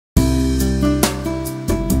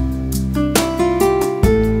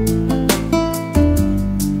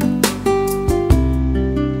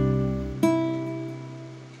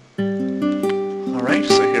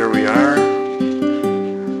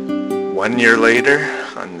year later,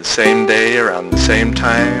 on the same day, around the same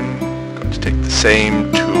time, I'm going to take the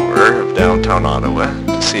same tour of downtown Ottawa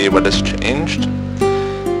to see what has changed.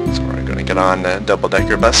 So we're going to get on a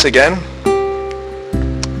double-decker bus again,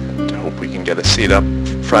 and I hope we can get a seat up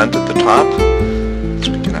front at the top,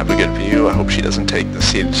 so we can have a good view. I hope she doesn't take the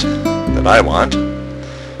seat that I want.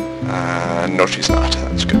 No, she's not.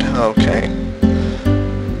 That's good. Okay.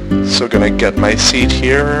 So gonna get my seat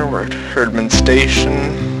here. We're at Herdman Station,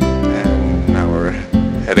 and now we're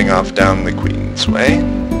heading off down the Queensway.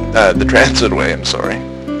 The Transitway, I'm sorry.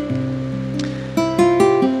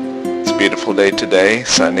 It's a beautiful day today.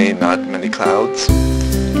 Sunny, not many clouds.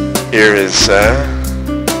 Here is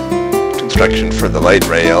construction for the light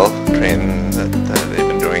rail train that they've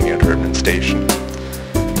been doing at Herdman Station.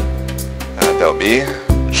 They'll be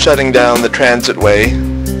shutting down the Transitway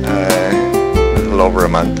in a little over a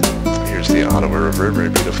month. Here's the Ottawa River, very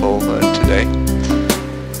beautiful today.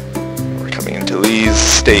 We're coming into Lee's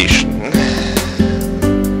Station.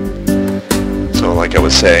 So like I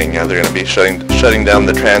was saying, they're going to be shutting down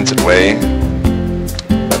the Transitway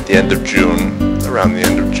at the end of June, around the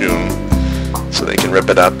end of June, so they can rip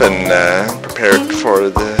it up and prepare it for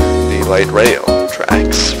the light rail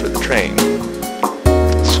tracks for the train.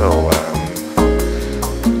 So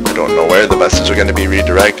I don't know where the buses are going to be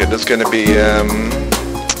redirected. It's going to be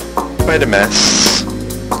quite a mess,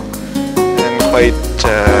 and quite,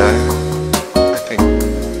 I think,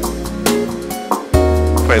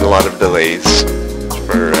 quite a lot of delays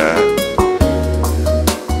for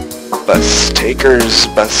bus takers,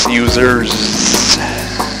 bus users,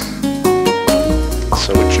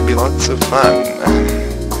 so it should be lots of fun.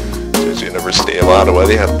 There's the University of Ottawa.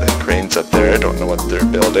 They have the cranes up there. I don't know what they're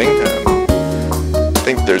building. I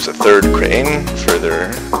think there's a third crane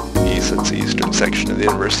further east. It's the eastern section of the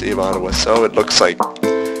University of Ottawa, so it looks like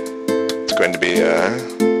it's going to be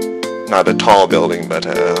not a tall building, but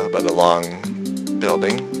a long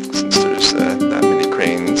building, since there's that many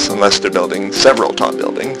cranes, unless they're building several tall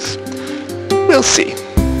buildings. We'll see.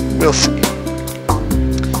 We'll see.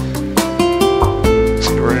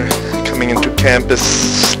 So we're coming into Campus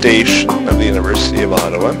Station of the University of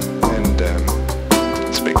Ottawa, and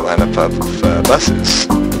there's a big lineup of buses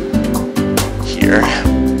here.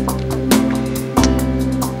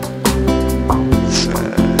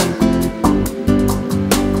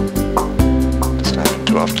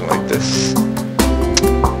 Often like this.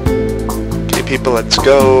 Okay, people, let's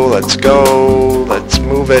go, let's go, let's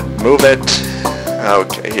move it, move it.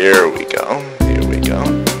 Okay, here we go, here we go.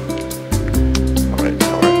 Alright,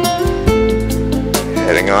 now we're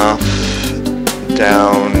heading off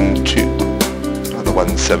down to, the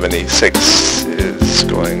 176 is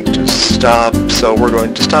going to stop, so we're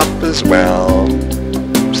going to stop as well.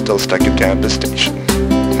 I'm still stuck at Campus Station.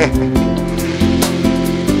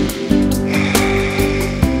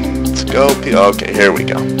 Go, okay, here we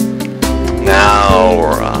go. Now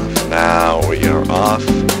we're off. Now we are off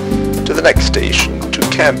to the next station,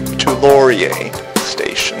 to Laurier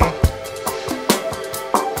Station.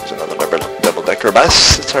 There's another double-decker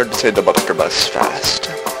bus. It's hard to say double-decker bus fast,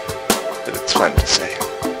 but it's fun to say.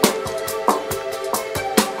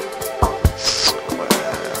 So,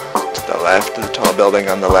 to the left of the tall building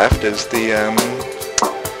on the left is the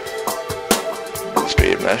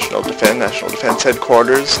Ministry of National Defense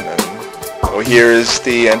Headquarters, and then here is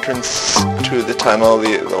the entrance to the tunnel,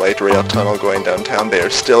 the light rail tunnel going downtown. They are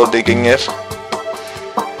still digging it.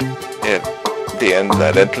 The end of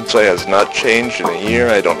that entranceway has not changed in a year.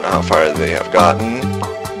 I don't know how far they have gotten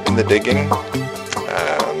in the digging.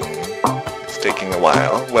 It's taking a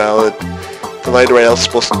while. Well, the light rail is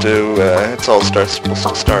supposed to, supposed to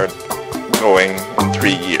start going in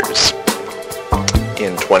 3 years,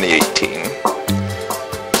 in 2018.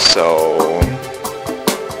 So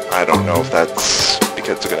I don't know if that's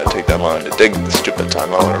because it's going to take that long to dig the stupid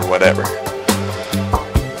tunnel or whatever.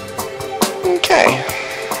 Okay.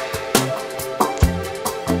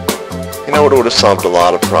 You know, it would have solved a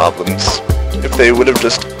lot of problems if they would have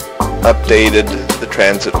just updated the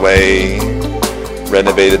Transitway,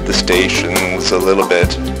 renovated the stations a little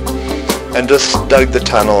bit, and just dug the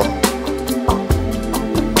tunnel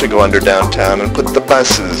to go under downtown and put the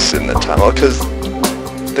buses in the tunnel, because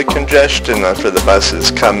the congestion for the buses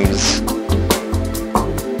comes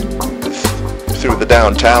through the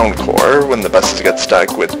downtown core when the buses get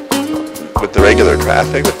stuck with the regular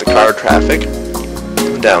traffic, with the car traffic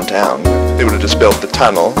downtown. They would have just built the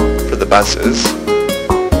tunnel for the buses,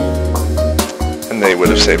 and they would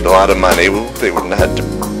have saved a lot of money. They wouldn't have had to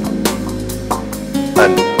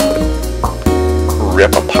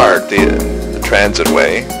rip apart the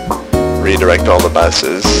Transitway, redirect all the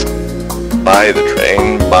buses, buy the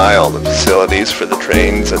train, buy all the facilities for the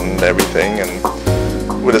trains and everything, and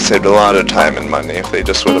would have saved a lot of time and money if they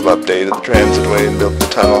just would have updated the transitway and built the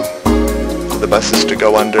tunnel for the buses to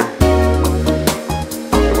go under.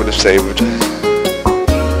 It would have saved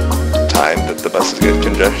time that the buses get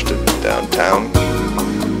congested downtown.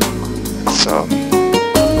 So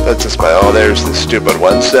that's just by all. There's the stupid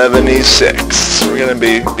 176. We're gonna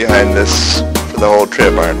be behind this for the whole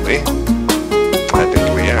trip, aren't we? I think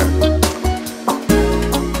we are.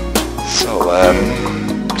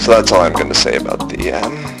 So that's all I'm going to say about the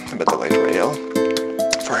light rail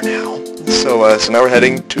for now. So now we're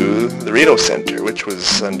heading to the Rideau Centre, which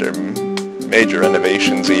was under major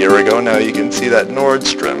renovations a year ago. Now you can see that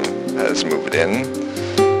Nordstrom has moved in,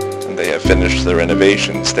 and they have finished the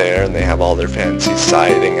renovations there, and they have all their fancy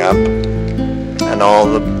siding up, and all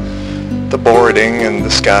the boarding and the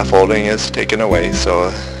scaffolding is taken away, so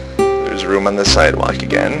there's room on the sidewalk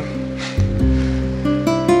again.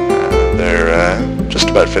 They're just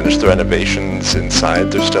about finished the renovations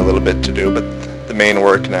inside. There's still a little bit to do, but the main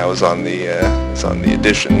work now is on the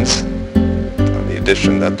additions, on the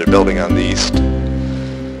addition that they're building on the east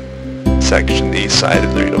section, the east side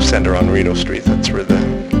of the Rideau Centre on Rideau Street. That's where the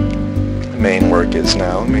main work is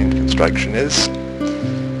now, main construction is,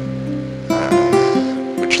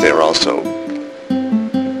 which they were also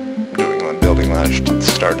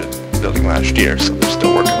started building last year, so they're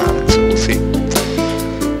still working on it, so we'll see.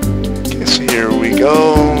 Okay, so here we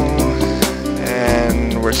go,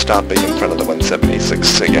 and we're stopping in front of the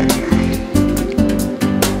 176 again.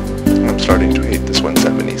 I'm starting to hate this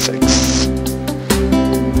 176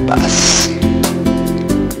 bus.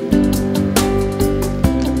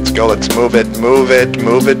 Let's go, let's move it,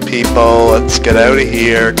 people. Let's get out of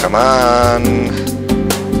here, come on.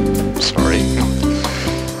 Sorry.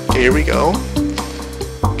 Okay, here we go.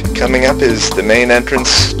 Coming up is the main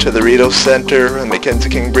entrance to the Rideau Centre, and Mackenzie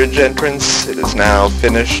King Bridge entrance. It is now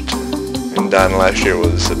finished and done. Last year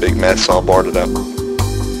was a big mess, all boarded up.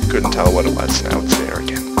 Couldn't tell what it was. Now it's there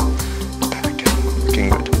again. Back,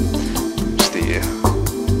 looking good. There's the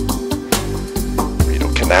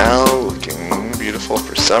Rideau Canal, looking beautiful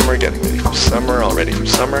for summer, getting ready for summer, all ready for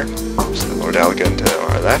summer. There's the Lord Elgin to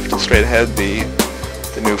our left, and straight ahead the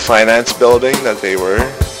new finance building that they were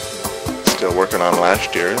still working on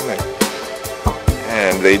last year,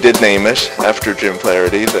 and they did name it after Jim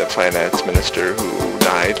Flaherty, the finance minister who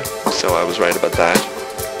died, so I was right about that.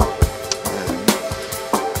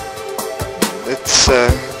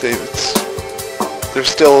 There's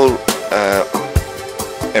still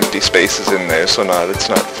empty spaces in there, so it's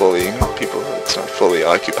not fully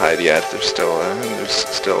occupied yet. There's still a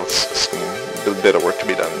bit of work to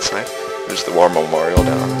be done inside. There's the War Memorial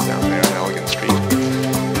down there on Elgin Street.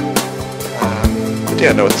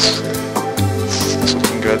 Yeah, no, it's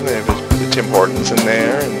looking good. They have the Tim Hortons in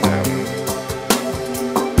there, and I'm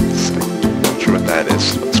not sure what that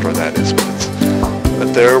is, what store that is,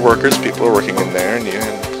 but there are workers, people are working in there,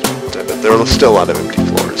 but there are still a lot of empty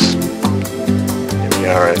floors. Here we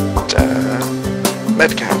are at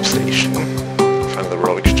Metcalf Station, in front of the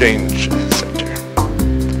World Exchange Centre.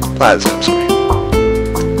 Plaza, I'm sorry.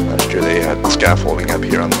 Last year they had scaffolding up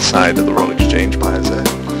here on the side of the World Exchange Plaza.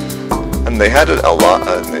 And they had a lot.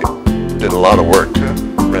 They did a lot of work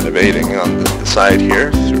renovating on the side here.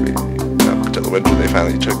 Up until the winter, they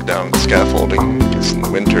finally took down the scaffolding just in the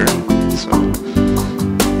winter. So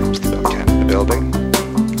there's the Bell Canada building,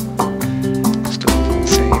 still looking the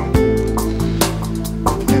same.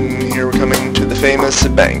 And here we're coming to the famous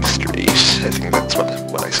Bank Street. I think that's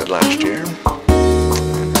what I said last year.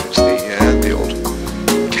 And there's the old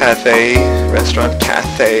restaurant.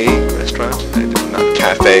 Cafe.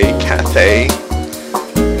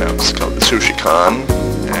 No, it's called the Sushi Con,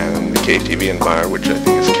 and the KTV and bar, which I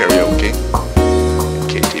think is karaoke.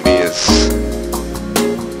 KTV is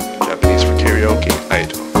Japanese for karaoke. I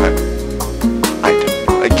don't know.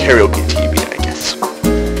 Like karaoke TV, I guess.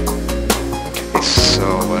 Okay, so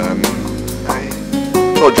I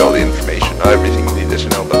told you all the information, not everything you needed to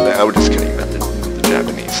know about that. I was just kidding about the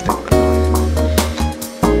Japanese thing.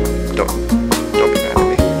 Don't be mad at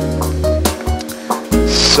me.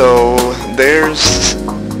 So there's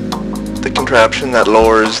the contraption that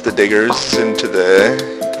lowers the diggers into the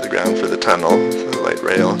ground for the tunnel, the light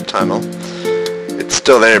rail tunnel. It's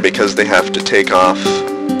still there because they have to take off.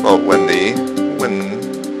 Well, when the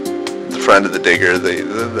front of the digger, the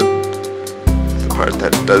part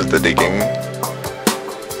that does the digging,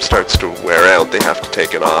 starts to wear out, they have to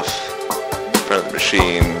take it off in front of the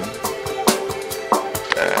machine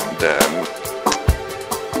and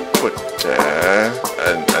put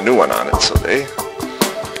a new one on it. So they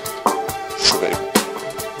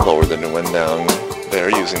lower the new one down there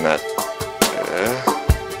using that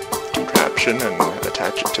contraption and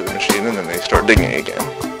attach it to the machine, and then they start digging again.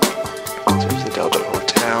 So there's the Delta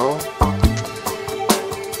Hotel.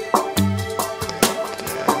 And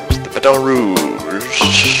there's the Baton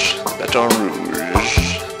Rouge. The Baton Rouge.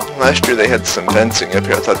 Last year they had some fencing up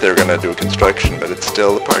here. I thought they were going to do construction, but it's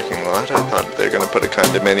still the parking lot. I thought they were going to put a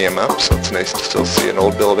condominium up, so it's nice to still see an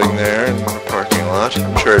old building there and a parking lot.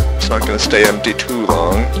 I'm sure it's not going to stay empty too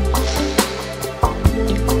long.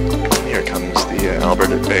 Here comes the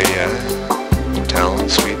Alberta Bay Hotel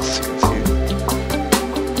and Suites. You can see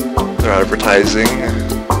they're advertising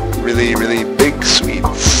really, really big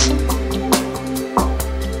suites.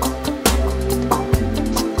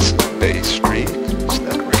 This is Bay Street.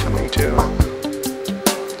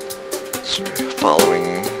 Following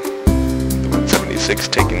the 176,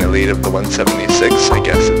 taking the lead of the 176. I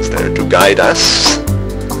guess it's there to guide us.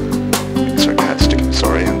 Sarcastic, I'm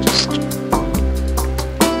sorry, I'm just a bit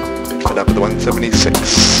fed up with the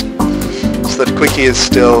 176. So that quickie is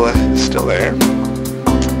still there.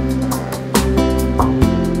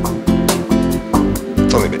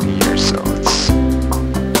 It's only been a year, so it's...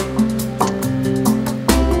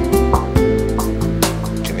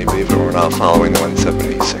 Can you believe it? We're not following the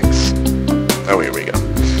 176. Oh, here we go.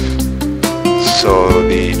 So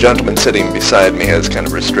the gentleman sitting beside me has kind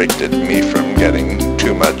of restricted me from getting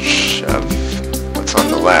too much of what's on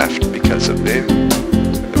the left because of the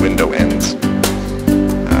window ends.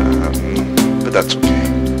 But that's okay.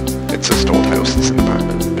 It's just old houses and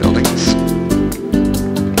apartment buildings.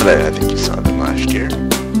 But I think you saw them last year.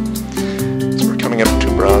 So we're coming up to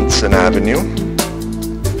Bronson Avenue,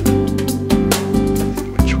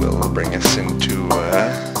 which will bring us into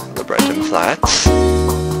Breton Flats.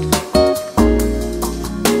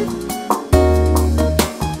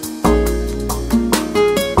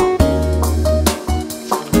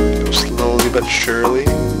 Go slowly but surely.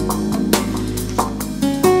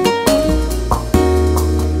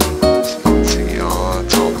 So you can see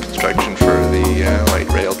it's all construction for the light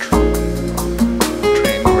rail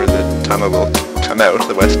train where the tunnel will come out,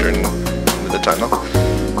 the western end of the tunnel.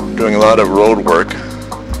 Doing a lot of road work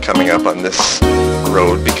coming up on this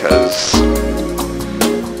road because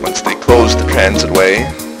once they close the transitway,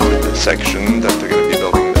 the section that they're going to be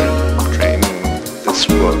building the train, this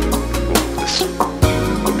will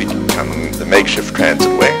become the makeshift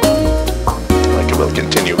transitway. Like it will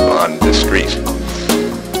continue on this street.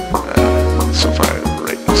 So far,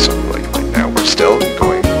 right now we're still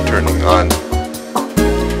turning on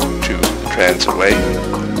to the transitway.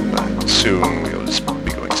 But soon we'll just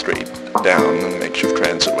be going straight down the makeshift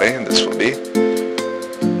transitway, and this will be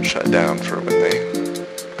shut down for when they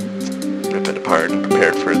rip it apart and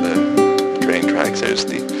prepare for the train tracks. There's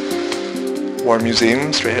the War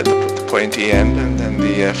Museum straight at the pointy end, and then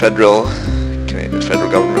the federal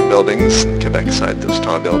government buildings, Quebec side, those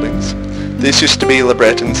tall buildings. This used to be Le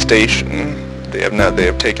Breton Station. They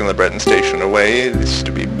have taken Le Breton Station away. This used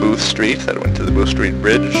to be Booth Street. That went to the Booth Street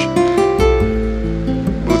Bridge.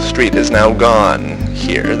 Booth Street is now gone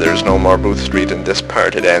here. There's no more Booth Street in this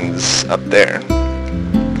part. It ends up there.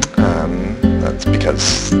 That's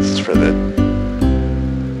because it's for the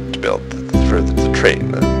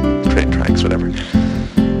train tracks, whatever.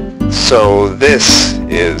 So this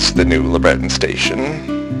is the new Le Breton Station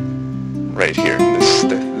right here.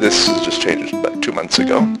 This has just changed about 2 months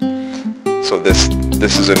ago. So this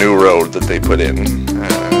is a new road that they put in,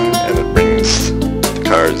 and it brings the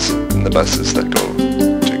cars and the buses that go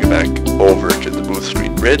to Quebec over to the Booth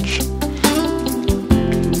Street Bridge.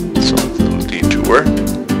 So it's a little detour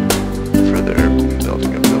for their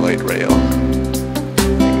building of the light rail.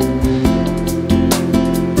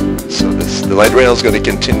 So the light rail is going to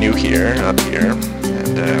continue here, up here,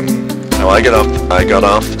 and now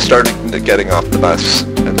started getting off the bus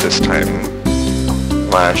at this time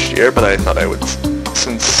last year, but I thought I would,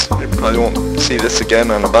 since I probably won't see this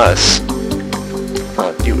again on a bus, I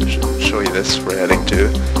thought you should show you this. We're heading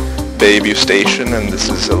to Bayview Station, and this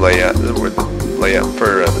is a layout where the layout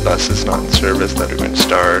for the buses not in service that are going to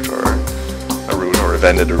start, or a route, or have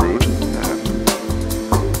ended a route.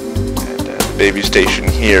 The Bayview Station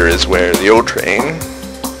here is where the O train,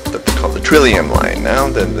 that they call the Trillium line now,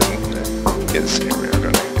 then is here. We're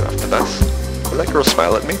going to get off the bus. Did that girl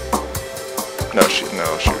smile at me? No, she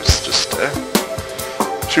was just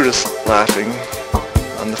laughing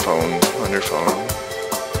on the phone, on her phone.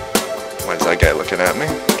 Why is that guy looking at me?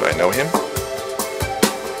 Do I know him?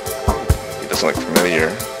 He doesn't look familiar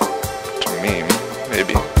to me.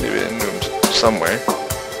 Maybe I knew him somewhere.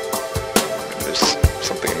 Maybe there's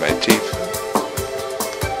something in my teeth.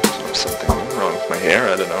 There's something wrong with my hair,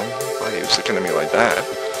 I don't know. Why he was looking at me like that.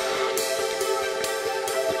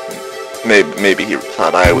 Maybe he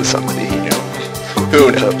thought I was somebody he knew.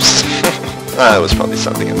 Who knows? I was probably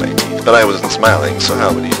something in my teeth, but I wasn't smiling, so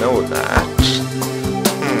how would he know that?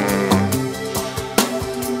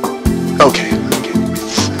 Okay.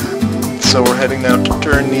 So we're heading now to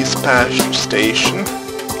Turney's Pasture Station.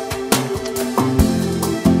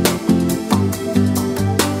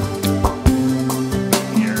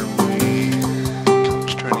 Here we come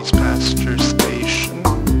to Turney's Pasture Station.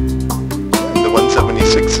 The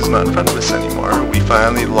 176 is not in front of us anymore. We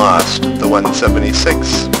finally lost the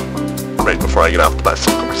 176 right before I get off the bus,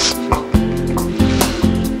 of course.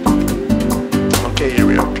 Okay, here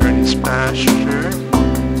we are, Turney's Pasture.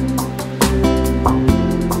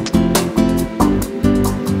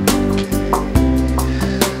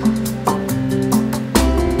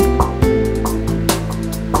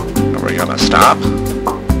 Stop.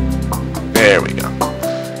 There we go.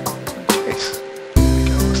 Okay, there we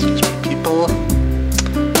go. Excuse me, people.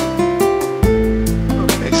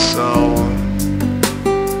 Okay, so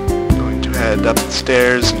I'm going to head up the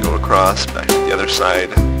stairs and go across back to the other side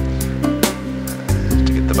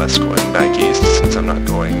to get the bus going back east, since I'm not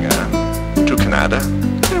going to Canada.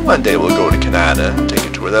 And one day we'll go to Canada and take a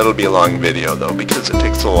tour. That'll be a long video though, because it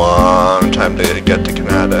takes a long time to get to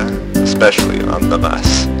Canada, especially on the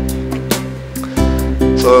bus.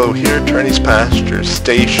 So here, Turney's Pasture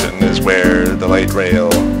Station is where the light rail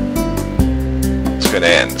is going to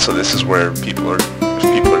end. So this is where if people are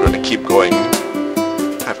going to keep going,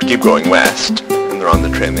 have to keep going west, and they're on the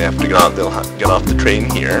train, they have to get off. They'll have to get off the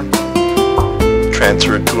train here,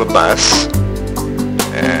 transfer it to a bus,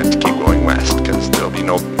 and keep going west, because there'll be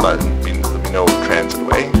no transit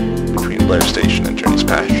way between Blair Station and Turney's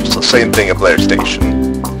Pasture. So same thing at Blair Station.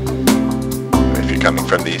 Coming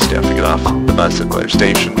from the east, you have to get off the bus at Blair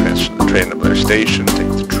Station, transfer the train at Blair Station, be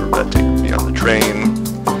on the train.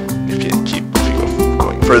 If you go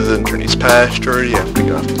going further than Turney's Pasture, you have to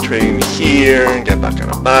get off the train here and get back on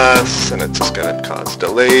a bus, and it's just going to cause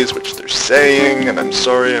delays, which they're saying, and I'm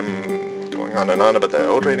sorry, I'm going on and on about the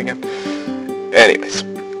old train again. Anyways,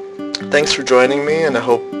 thanks for joining me, and I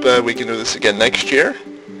hope we can do this again next year,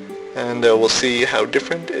 and we'll see how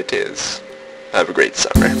different it is. Have a great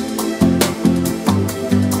summer.